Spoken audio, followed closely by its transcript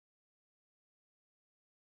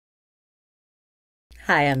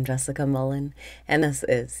Hi, I'm Jessica Mullen, and this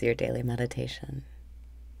is your daily meditation.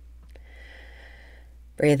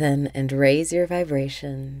 Breathe in and raise your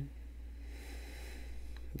vibration.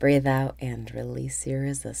 Breathe out and release your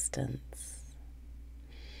resistance.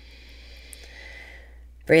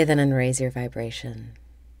 Breathe in and raise your vibration.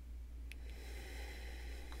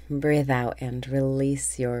 Breathe out and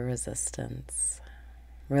release your resistance.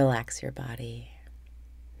 Relax your body.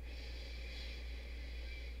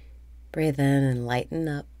 Breathe in and lighten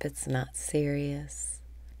up. It's not serious.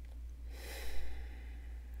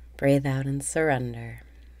 Breathe out and surrender.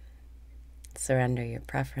 Surrender your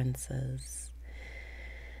preferences.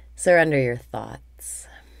 Surrender your thoughts.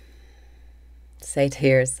 Say to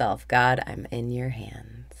yourself, God, I'm in your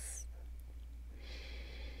hands.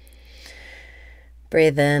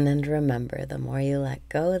 Breathe in and remember, the more you let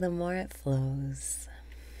go, the more it flows.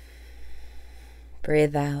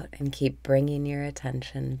 Breathe out and keep bringing your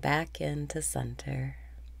attention back into center.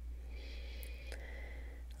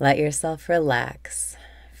 Let yourself relax.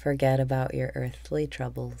 Forget about your earthly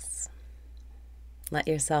troubles. Let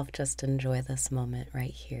yourself just enjoy this moment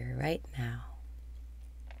right here, right now.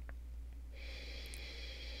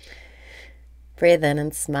 Breathe in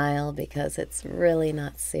and smile because it's really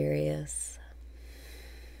not serious.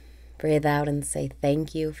 Breathe out and say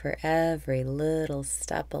thank you for every little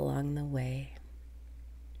step along the way.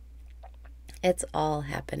 It's all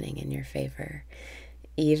happening in your favor.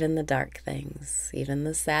 Even the dark things, even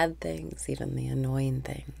the sad things, even the annoying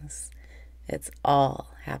things. It's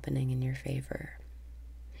all happening in your favor.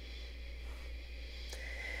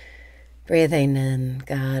 Breathing in,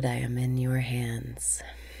 God, I am in your hands.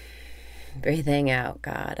 Breathing out,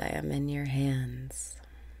 God, I am in your hands.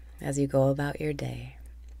 As you go about your day,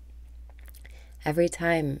 every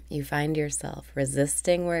time you find yourself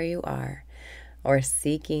resisting where you are or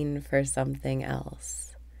seeking for something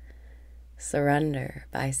else, surrender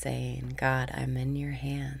by saying, God, I'm in your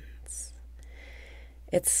hands.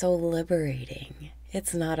 It's so liberating.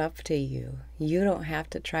 It's not up to you. You don't have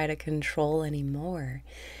to try to control anymore.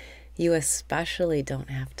 You especially don't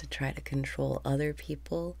have to try to control other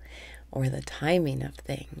people or the timing of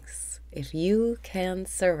things. If you can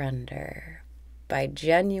surrender by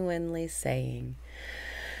genuinely saying,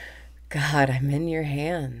 God, I'm in your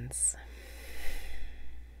hands,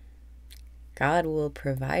 God will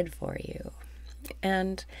provide for you.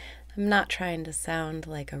 And I'm not trying to sound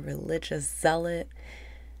like a religious zealot.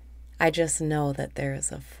 I just know that there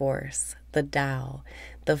is a force, the Tao,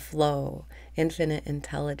 the flow, infinite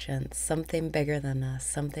intelligence, something bigger than us,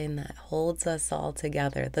 something that holds us all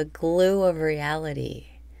together, the glue of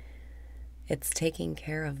reality. It's taking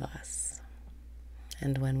care of us.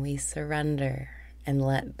 And when we surrender and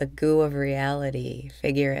let the goo of reality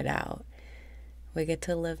figure it out, we get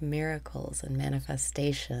to live miracles and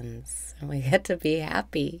manifestations, and we get to be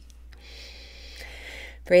happy.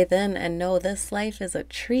 Breathe in and know this life is a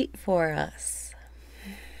treat for us.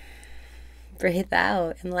 Breathe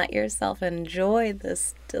out and let yourself enjoy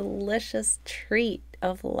this delicious treat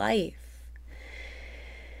of life.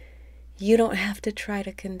 You don't have to try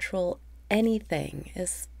to control anything,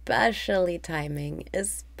 especially timing,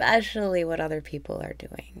 especially what other people are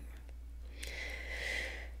doing.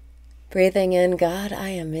 Breathing in, God, I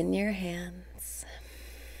am in your hands.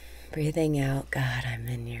 Breathing out, God, I'm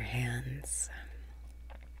in your hands.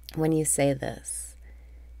 When you say this,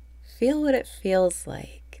 feel what it feels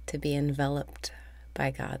like to be enveloped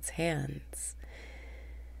by God's hands,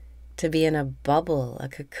 to be in a bubble, a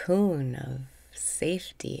cocoon of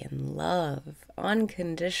safety and love,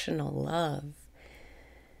 unconditional love.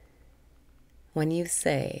 When you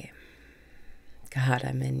say, God,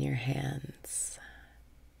 I'm in your hands,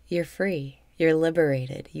 you're free, you're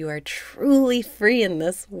liberated, you are truly free in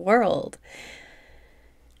this world.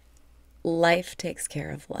 Life takes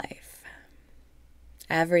care of life.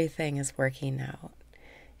 Everything is working out.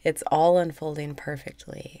 It's all unfolding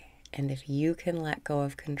perfectly. And if you can let go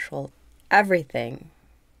of control, everything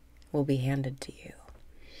will be handed to you.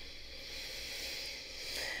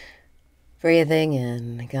 Breathing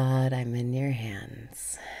in, God, I'm in your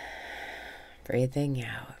hands. Breathing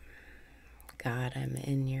out, God, I'm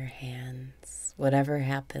in your hands. Whatever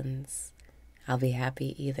happens, I'll be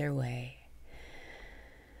happy either way.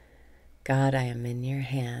 God, I am in your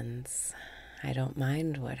hands. I don't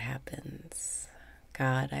mind what happens.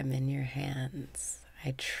 God, I'm in your hands.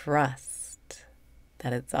 I trust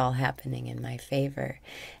that it's all happening in my favor.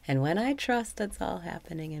 And when I trust it's all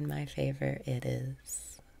happening in my favor, it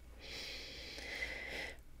is.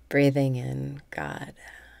 Breathing in, God,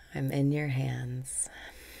 I'm in your hands.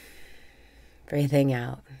 Breathing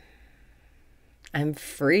out, I'm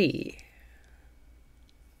free.